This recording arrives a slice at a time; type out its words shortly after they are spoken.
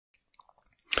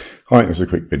Hi, this is a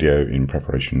quick video in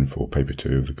preparation for paper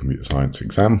 2 of the computer science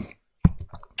exam.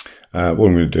 What I'm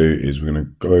going to do is we're going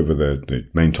to go over the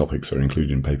main topics that are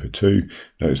included in paper 2.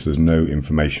 Notice there's no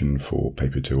information for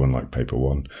paper 2 unlike paper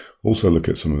 1. Also look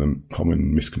at some of the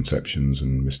common misconceptions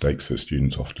and mistakes that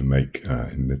students often make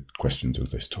in the questions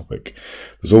of this topic.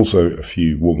 There's also a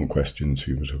few warm-up questions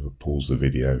for you to pause the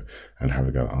video and have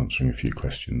a go at answering a few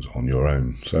questions on your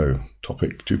own. So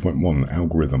topic 2.1,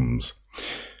 algorithms.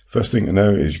 First thing to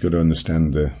know is you've got to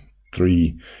understand the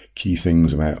three key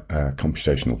things about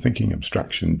computational thinking: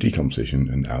 abstraction, decomposition,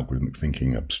 and algorithmic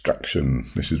thinking. Abstraction,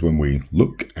 this is when we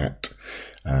look at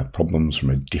problems from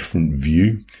a different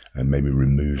view and maybe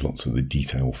remove lots of the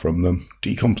detail from them.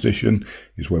 Decomposition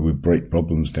is where we break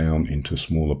problems down into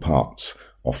smaller parts.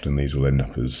 Often these will end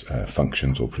up as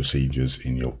functions or procedures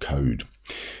in your code.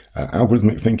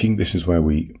 Algorithmic thinking, this is where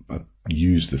we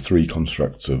use the three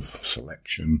constructs of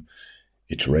selection,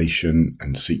 iteration,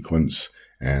 and sequence,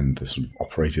 and the sort of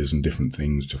operators and different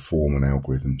things to form an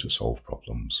algorithm to solve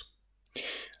problems.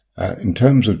 In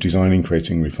terms of designing,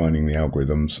 creating, refining the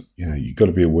algorithms, you've got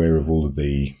to be aware of all of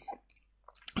the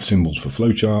symbols for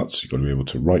flowcharts. You've got to be able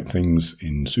to write things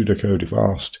in pseudocode if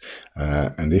asked,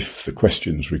 and if the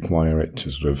questions require it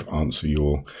to sort of answer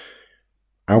your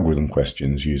algorithm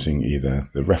questions using either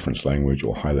the reference language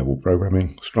or high-level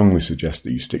programming, strongly suggest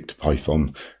that you stick to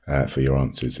Python for your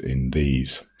answers in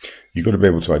these. You've got to be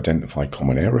able to identify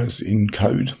common errors in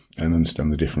code and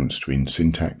understand the difference between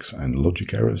syntax and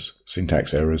logic errors.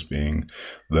 Syntax errors being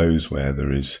those where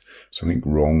there is something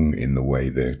wrong in the way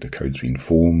the code's been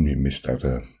formed, you missed out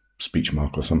a speech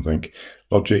mark or something.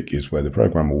 Logic is where the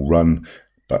program will run,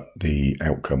 but the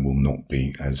outcome will not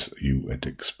be as you would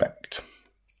expect.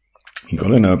 You've got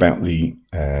to know about the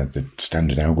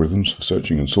standard algorithms for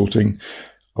searching and sorting.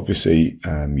 Obviously,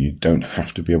 you don't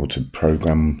have to be able to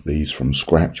program these from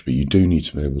scratch, but you do need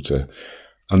to be able to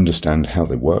understand how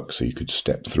they work, so you could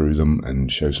step through them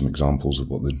and show some examples of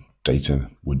what the data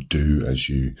would do as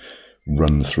you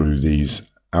run through these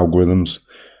algorithms.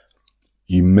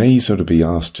 You may sort of be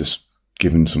asked to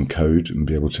given some code and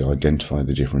be able to identify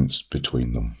the difference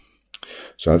between them.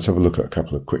 So let's have a look at a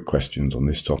couple of quick questions on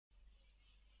this topic.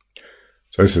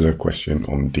 So this is a question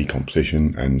on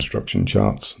decomposition and structure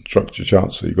charts.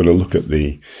 So you've got to look at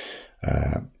the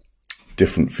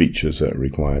different features that are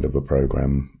required of a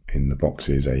program in the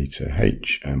boxes A to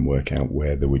H and work out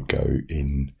where they would go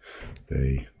in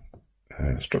the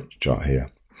structure chart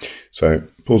here. So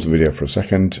pause the video for a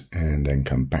second and then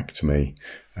come back to me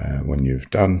when you've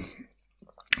done,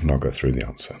 and I'll go through the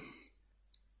answer.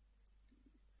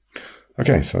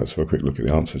 Okay, so let's have a quick look at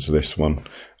the answer to this one.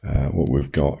 What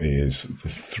we've got is the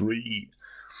three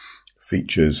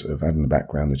features of adding the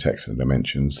background, the text, and the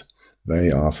dimensions.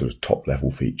 They are sort of top level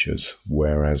features,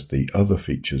 whereas the other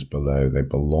features below, they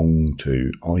belong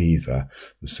to either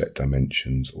the set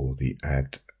dimensions or the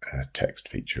add text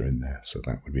feature in there. So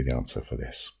that would be the answer for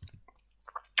this.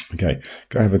 Okay,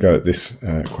 go have a go at this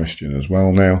question as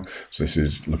well now. So this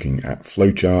is looking at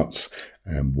flowcharts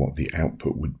and what the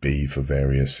output would be for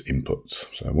various inputs.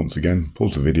 So once again,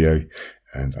 pause the video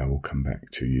and I will come back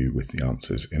to you with the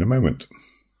answers in a moment.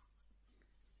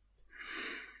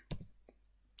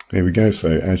 Here we go. So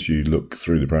as you look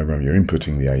through the program, you're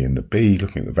inputting the A and the B,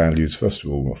 looking at the values. First of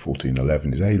all,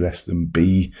 1411 is A less than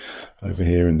B over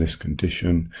here in this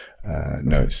condition.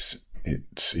 No,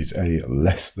 it's A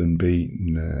less than B.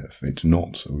 No, it's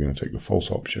not, so we're going to take the false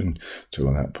option to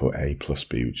output A plus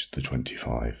B, which is the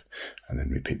 25, and then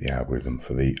repeat the algorithm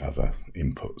for the other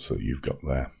inputs that you've got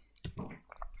there.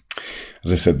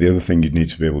 As I said, the other thing you'd need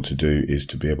to be able to do is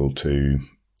to be able to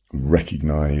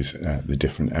recognize the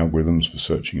different algorithms for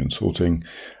searching and sorting.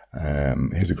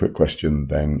 Here's a quick question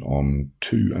then on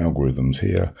two algorithms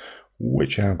here.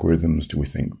 Which algorithms do we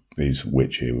think is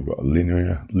which here? We've got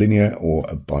a linear or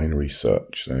a binary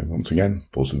search. So once again,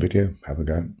 pause the video, have a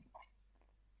go.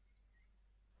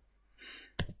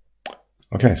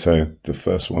 Okay, so the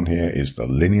first one here is the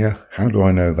linear. How do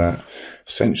I know that?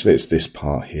 Essentially, it's this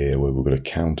part here where we've got a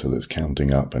counter that's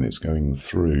counting up and it's going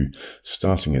through,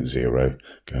 starting at 0,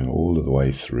 going all of the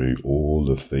way through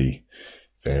all of the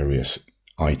various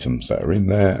items that are in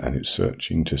there, and it's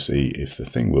searching to see if the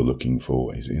thing we're looking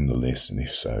for is in the list, and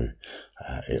if so,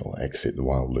 it'll exit the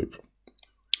while loop.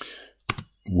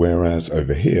 Whereas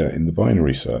over here in the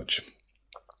binary search,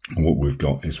 what we've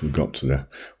got is we've got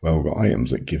items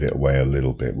that give it away a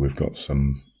little bit. We've got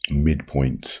some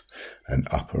midpoints and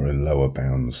upper and lower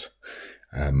bounds,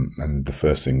 and the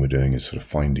first thing we're doing is sort of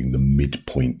finding the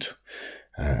midpoint.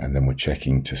 And then we're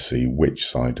checking to see which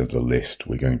side of the list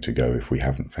we're going to go if we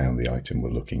haven't found the item we're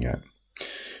looking at.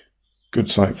 Good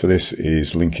site for this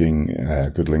is linking,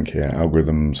 good link here,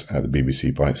 Algorithms at the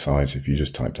BBC Bite Size. If you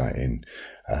just type that in,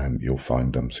 you'll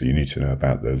find them. So you need to know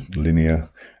about the linear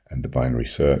and the binary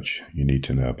search. You need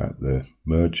to know about the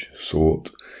merge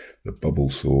sort, the bubble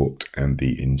sort, and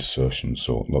the insertion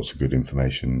sort. Lots of good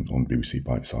information on BBC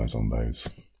Bite Size on those.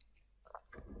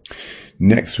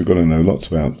 Next, we've got to know lots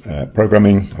about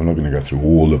programming. I'm not going to go through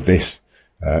all of this.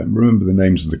 Remember the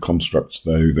names of the constructs,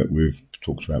 though, that we've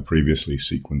talked about previously: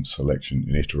 sequence, selection,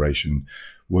 and iteration.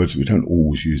 Words that we don't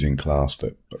always use in class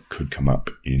but could come up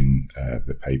in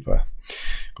the paper.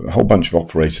 Got a whole bunch of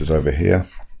operators over here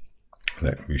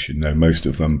that we should know most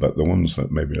of them, but the ones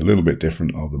that may be a little bit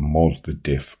different are the mod, the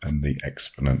diff, and the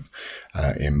exponent.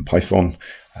 In Python,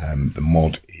 the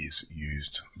mod is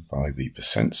used by the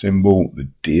percent symbol, the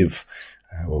div,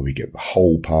 where we get the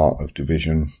whole part of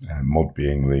division, mod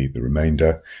being the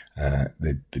remainder.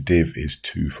 The div is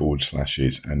 2 forward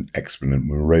slashes, and exponent,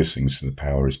 when we raise things to the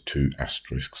power, is 2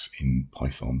 asterisks in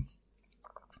Python.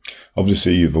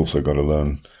 Obviously, you've also got to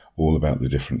learn all about the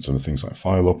different sort of things like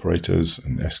file operators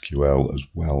and SQL, as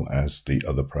well as the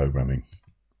other programming.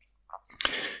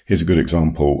 Here's a good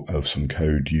example of some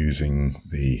code using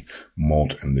the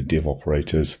mod and the div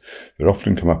operators. They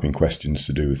often come up in questions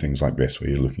to do with things like this, where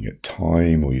you're looking at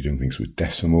time, or you're doing things with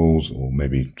decimals, or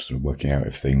maybe sort of working out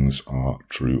if things are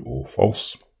true or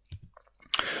false.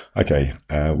 Okay,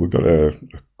 we've got a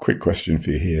quick question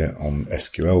for you here on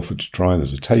SQL to try.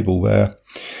 There's a table there.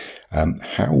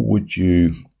 How would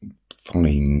you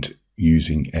find,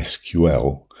 using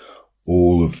SQL,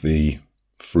 all of the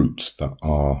fruits that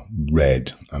are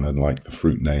red, and unlike the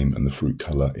fruit name and the fruit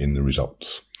color in the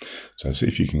results? So see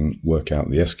if you can work out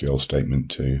the SQL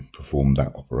statement to perform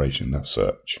that operation, that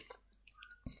search.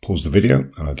 Pause the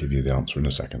video and I'll give you the answer in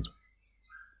a second.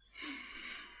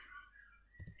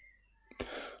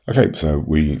 Okay, so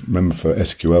we remember for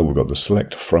SQL we've got the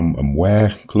select, from, and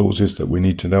where clauses that we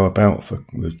need to know about for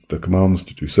the commands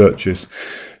to do searches.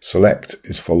 Select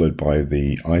is followed by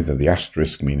either the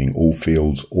asterisk, meaning all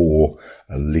fields, or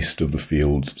a list of the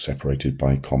fields separated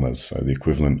by commas. So the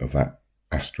equivalent of that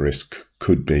asterisk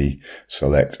could be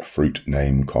select fruit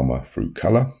name, comma, fruit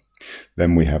color.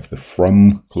 Then we have the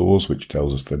from clause, which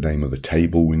tells us the name of the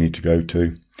table we need to go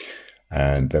to.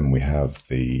 And then we have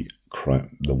the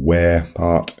where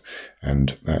part,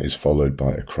 and that is followed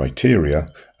by a criteria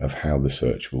of how the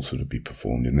search will sort of be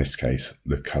performed. In this case,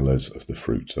 the colors of the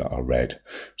fruits that are red.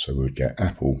 So we would get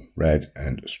apple red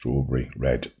and strawberry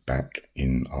red back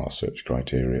in our search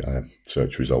criteria,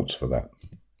 search results for that.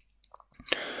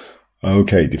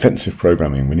 Okay, defensive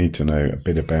programming. We need to know a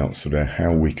bit about sort of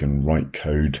how we can write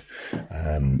code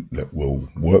that will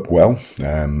work well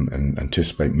and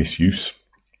anticipate misuse.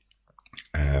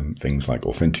 Things like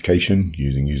authentication,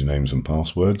 using usernames and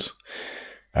passwords.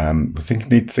 We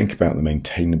need to think about the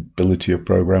maintainability of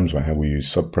programs, about how we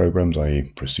use subprograms,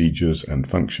 i.e. procedures and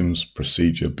functions.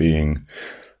 Procedure being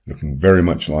looking very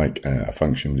much like a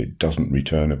function, but it doesn't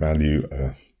return a value.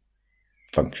 A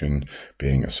function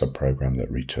being a subprogram that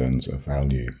returns a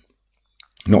value.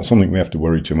 Not something we have to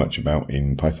worry too much about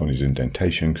in Python is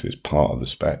indentation, because it's part of the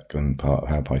spec and part of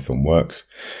how Python works.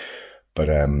 But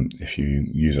if you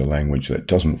use a language that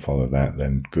doesn't follow that,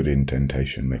 then good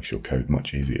indentation makes your code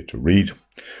much easier to read.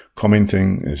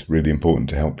 Commenting is really important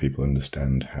to help people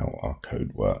understand how our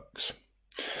code works.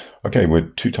 Okay, we're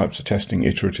 2 types of testing,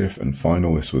 iterative and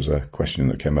final. This was a question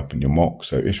that came up in your mock.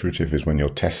 So iterative is when you're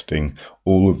testing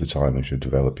all of the time as you're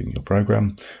developing your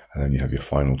program. And then you have your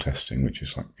final testing, which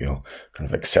is like your kind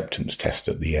of acceptance test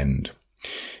at the end.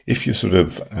 If you're sort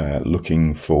of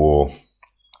looking for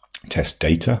test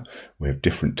data, we have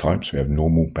different types. We have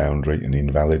normal, boundary, and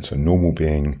invalid. So normal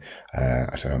being, I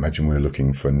don't know, imagine we're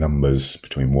looking for numbers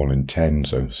between 1 and 10,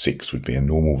 so 6 would be a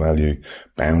normal value.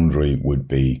 Boundary would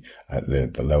be at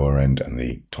the lower end and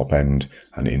the top end,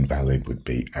 and invalid would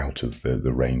be out of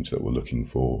the range that we're looking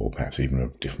for, or perhaps even a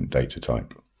different data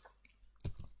type.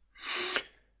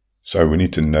 So we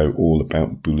need to know all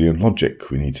about Boolean logic.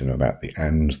 We need to know about the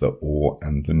and, the or,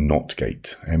 and the not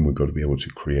gate. And we've got to be able to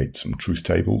create some truth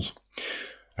tables.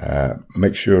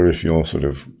 Make sure if you're sort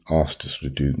of asked to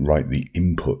sort of write the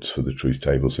inputs for the truth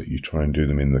tables that you try and do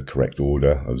them in the correct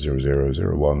order of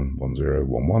 0001,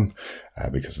 1011,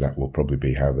 because that will probably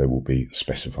be how they will be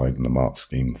specified in the mark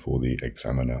scheme for the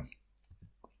examiner.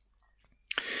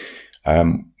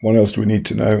 What else do we need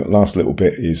to know? Last little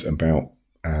bit is about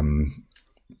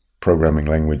programming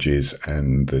languages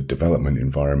and the development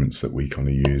environments that we kind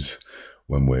of use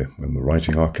when we're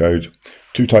writing our code.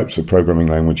 Two types of programming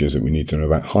languages that we need to know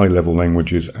about: high-level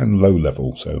languages and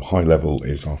low-level. So high-level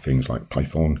is our things like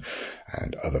Python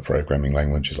and other programming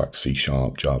languages like C#,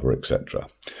 Java, etc.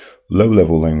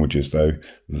 Low-level languages, though,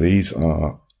 these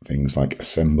are things like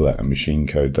assembler and machine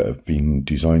code that have been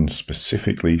designed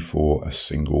specifically for a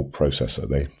single processor.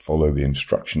 They follow the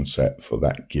instruction set for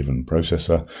that given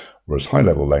processor, whereas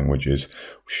high-level languages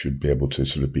should be able to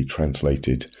sort of be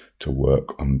translated to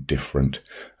work on different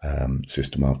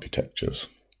system architectures.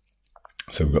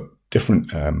 So we've got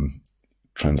different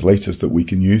translators that we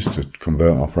can use to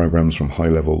convert our programs from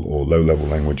high-level or low-level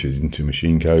languages into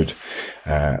machine code.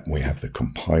 We have the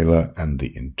compiler and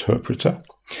the interpreter.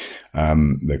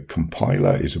 The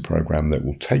compiler is a program that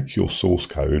will take your source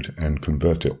code and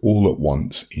convert it all at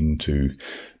once into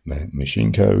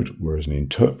machine code, whereas an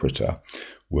interpreter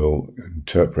will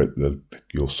interpret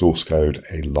your source code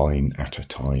a line at a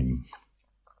time.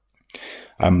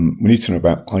 We need to know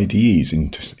about IDEs,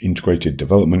 integrated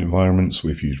development environments.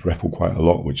 We've used REPL quite a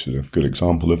lot, which is a good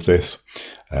example of this.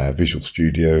 Visual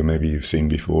Studio, maybe you've seen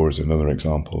before, is another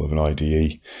example of an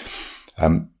IDE.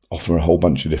 Offer a whole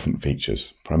bunch of different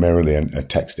features, primarily a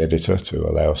text editor to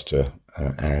allow us to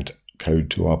add code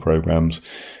to our programs.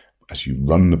 As you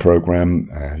run the program,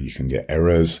 you can get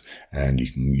errors, and you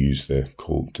can use the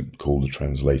call the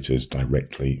translators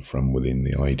directly from within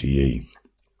the IDE.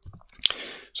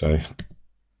 So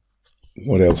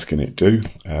what else can it do?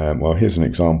 Well, here's an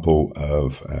example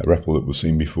of REPL that we've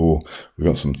seen before. We've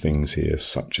got some things here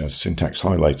such as syntax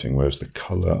highlighting, whereas the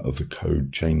color of the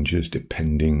code changes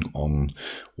depending on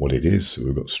what it is. So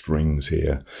we've got strings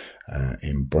here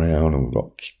in brown, and we've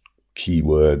got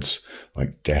keywords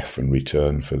like def and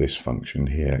return for this function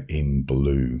here in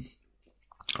blue.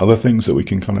 Other things that we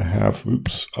can kind of have,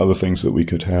 other things that we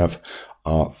could have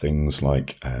are things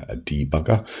like a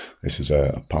debugger. This is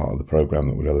a part of the program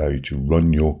that would allow you to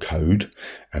run your code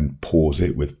and pause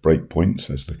it with breakpoints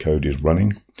as the code is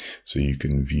running, so you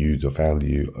can view the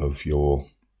value of your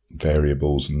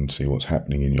variables and see what's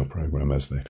happening in your program as they're